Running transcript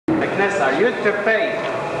Meknes are used to pay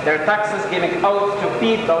their taxes, giving oaths to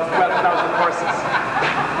feed those 12,000 horses.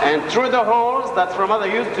 And through the holes, that's from mother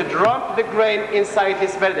used to drop the grain inside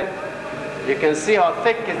his building. You can see how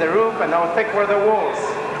thick is the roof and how thick were the walls.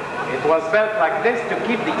 It was built like this to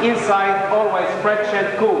keep the inside always fresh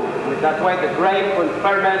and cool. With that way the grain could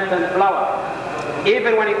ferment and flour.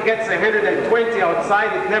 Even when it gets 120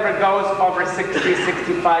 outside, it never goes over 60,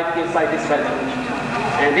 65 inside this building.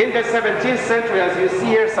 And in the 17th century, as you see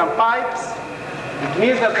here, some pipes, it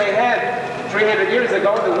means that they had, 300 years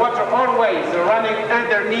ago, the water always running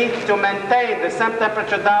underneath to maintain the same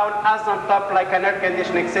temperature down as on top, like an air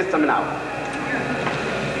conditioning system now.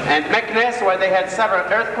 And Meknes, where they had several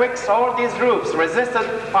earthquakes, all these roofs resisted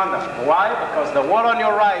on them. Why? Because the wall on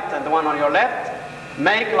your right and the one on your left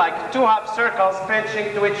make like two half circles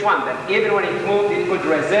pinching to each one. That even when it moved, it could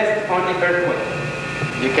resist on the earthquake.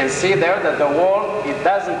 You can see there that the wall, it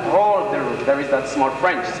doesn't hold the roof. There is that small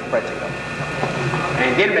French separating them.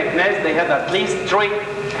 And in Meknes, they had at least 3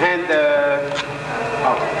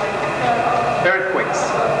 earthquakes.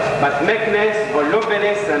 But Meknes,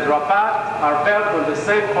 Volubilis, and Rabat are built on the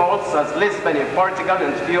same faults as Lisbon in Portugal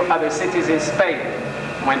and a few other cities in Spain.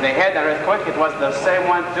 When they had an earthquake, it was the same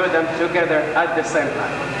one, two of them together at the same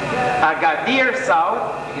time. Agadir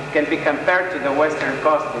South, it can be compared to the western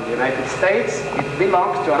coast in the United States. It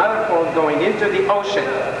belongs to another fault going into the ocean.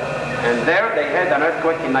 And there they had an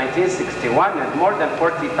earthquake in 1961 and more than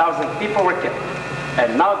 40,000 people were killed.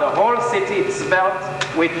 And now the whole city is built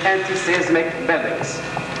with anti-seismic buildings.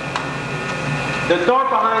 The door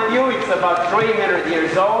behind you, it's about 300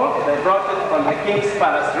 years old. They brought it from the King's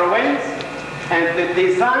Palace ruins. And the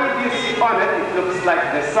design you see on it, it looks like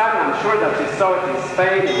the sun. I'm sure that you saw it in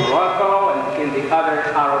Spain, in Morocco, and in the other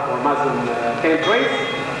Arab or Muslim countries.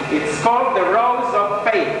 It's called the Rose of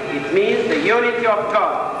Faith. It means the unity of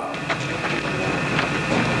God.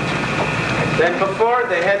 Then before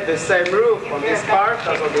they had the same roof on this part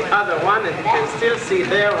as on the other one, and you can still see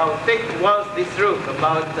there how thick was this roof,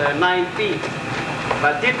 about 9 feet.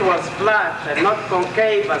 But it was flat and not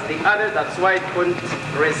concave as the other, that's why it couldn't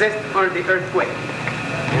resist on the earthquake.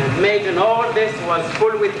 And imagine all this was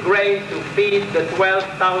full with grain to feed the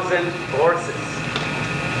 12,000 horses.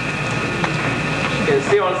 You can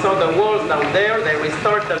see also the walls down there, they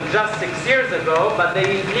restored them just 6 years ago, but they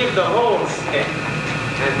didn't leave the holes in.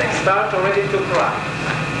 And they start already to cry.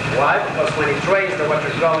 Why? Because when it rains, the water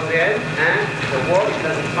goes in, and the wall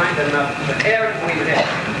doesn't find enough air to breathe in.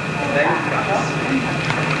 Then it cries.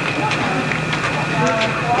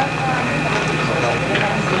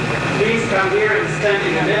 Please come here and stand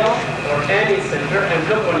in the middle, or any center, and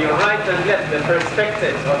look on your right and left, the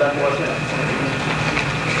perspective of that was built.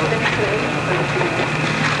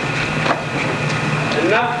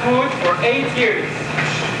 Enough food for 8 years.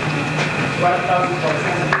 12,000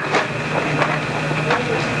 horses.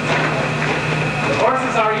 The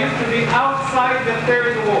horses are used to be outside the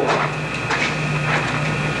third wall.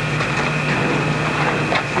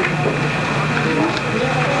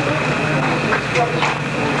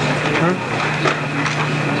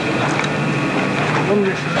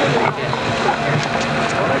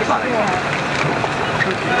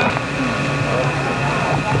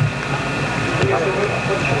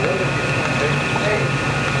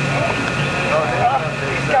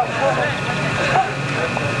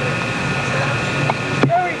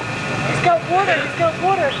 He's got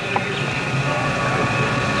water.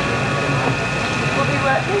 Will be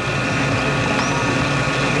wet.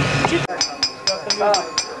 You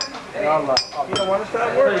don't want to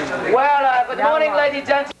start working. Well, good morning, ladies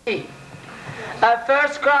and gentlemen.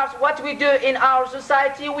 First crafts, what we do in our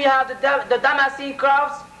society, we have the Damascene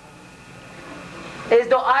crafts. Is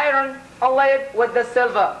the iron inlaid with the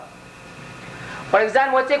silver. For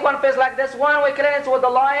example, we take one piece like this one, we clean it with the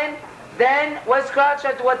line, then we scratch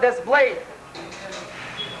it with this blade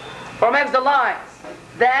for make the lines.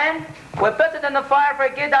 Then we put it in the fire for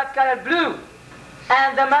get that color blue,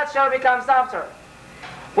 and the material becomes softer.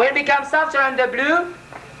 When it becomes softer in the blue,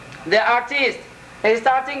 the artist is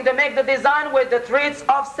starting to make the design with the threads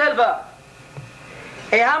of silver.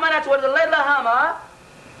 A hammer that with a little hammer,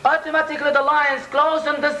 automatically the lines close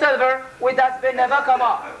on the silver with that spin never come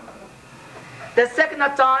off. The second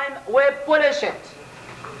time we polish it.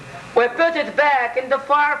 We put it back in the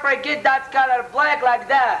fire for get that color black like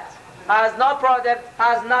that. Has no product,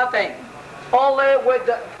 has nothing. Only with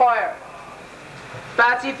the fire.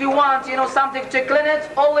 But if you want, something to clean it,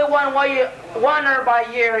 only one year by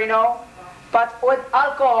year, But with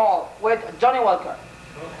alcohol, with Johnny Walker.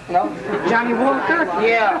 Johnny Walker?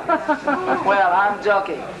 Yeah. Well, I'm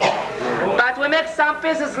joking. But we make some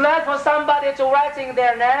pieces left for somebody to writing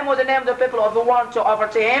their name or the name of the people who want to offer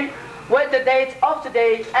to him. with the date of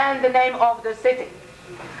today and the name of the city.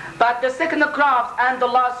 But the second craft and the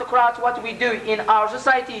last craft, what we do in our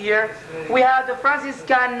society here, we have the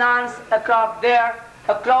Franciscan nuns craft there,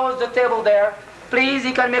 close the table there. Please,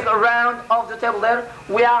 you can make a round of the table there.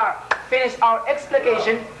 We are finished our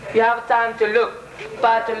explication. You have time to look.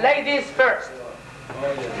 But ladies first.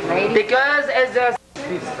 Because as a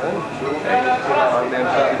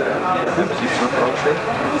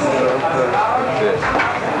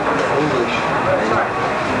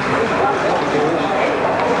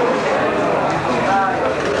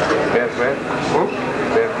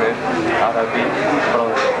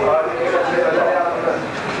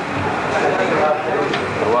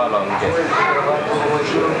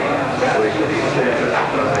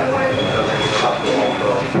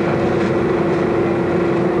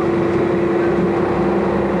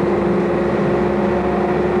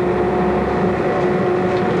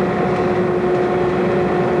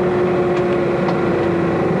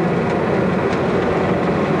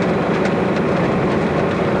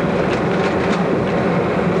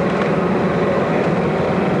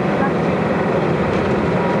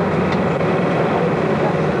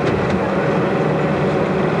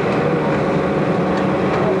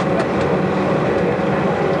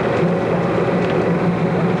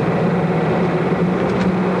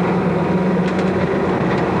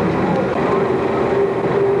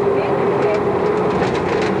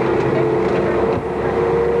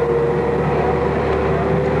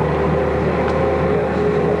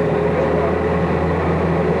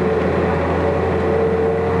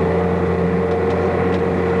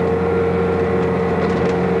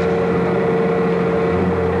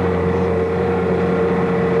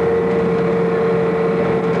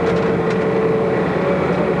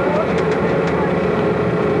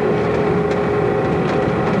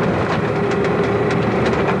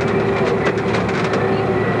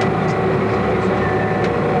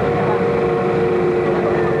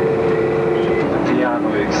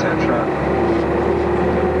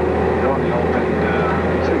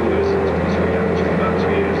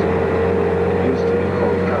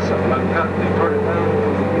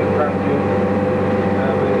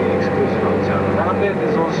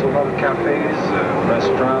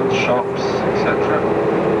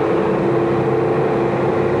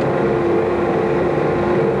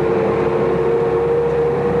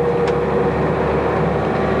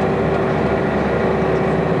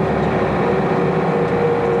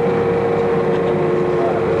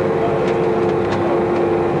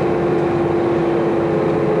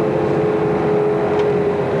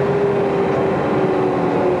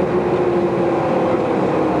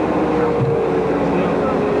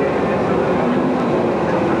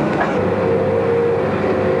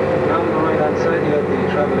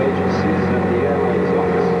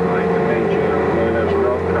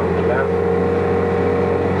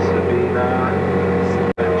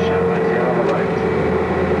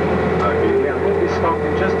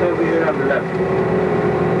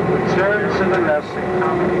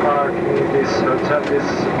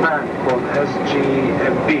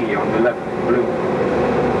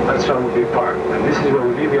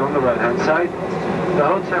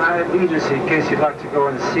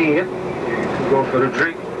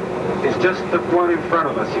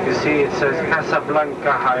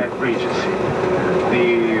Casablanca Hyatt Regency,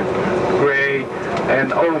 the grey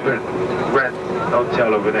and over red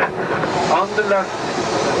hotel over there. On the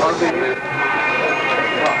left, on the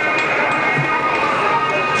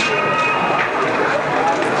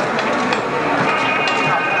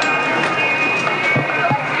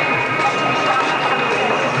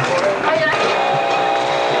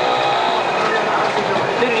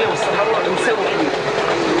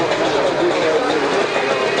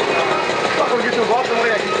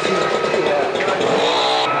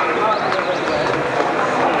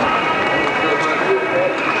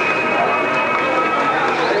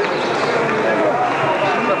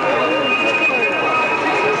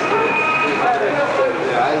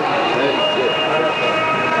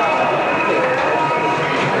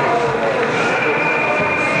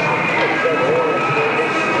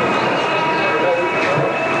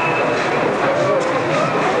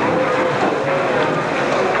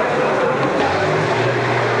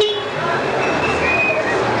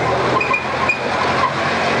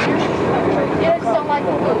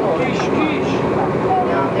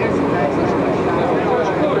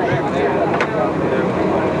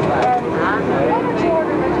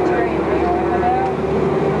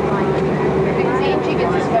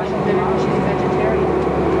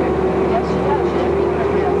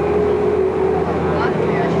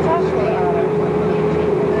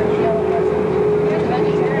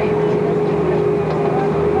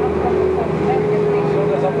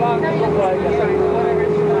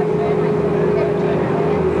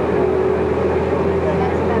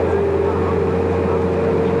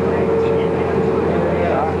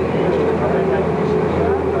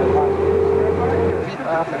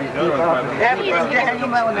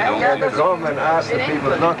to come and ask the people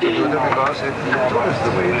not to do them because it's tourist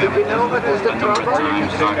the way. A number of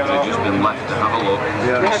times I've just been left to have a look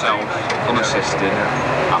myself, unassisted.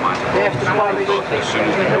 I might have as soon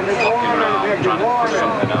as we go fucking around trying to do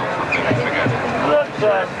something else, I think I forget it. Look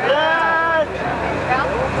at that!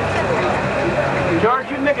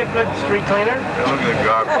 George, you make a good street cleaner. Look at the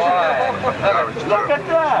garbage. Look at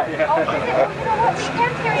that! Oh, you know what? We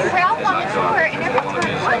kept hearing Ralph on the tour, and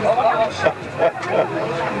every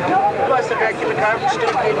Plus the regular garbage still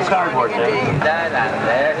in Cardboard,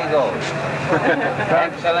 There he goes.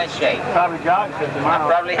 Excellent shape. Probably jogs 50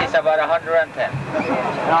 miles. Probably he's about 110.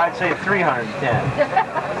 No, I'd say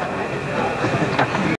 310.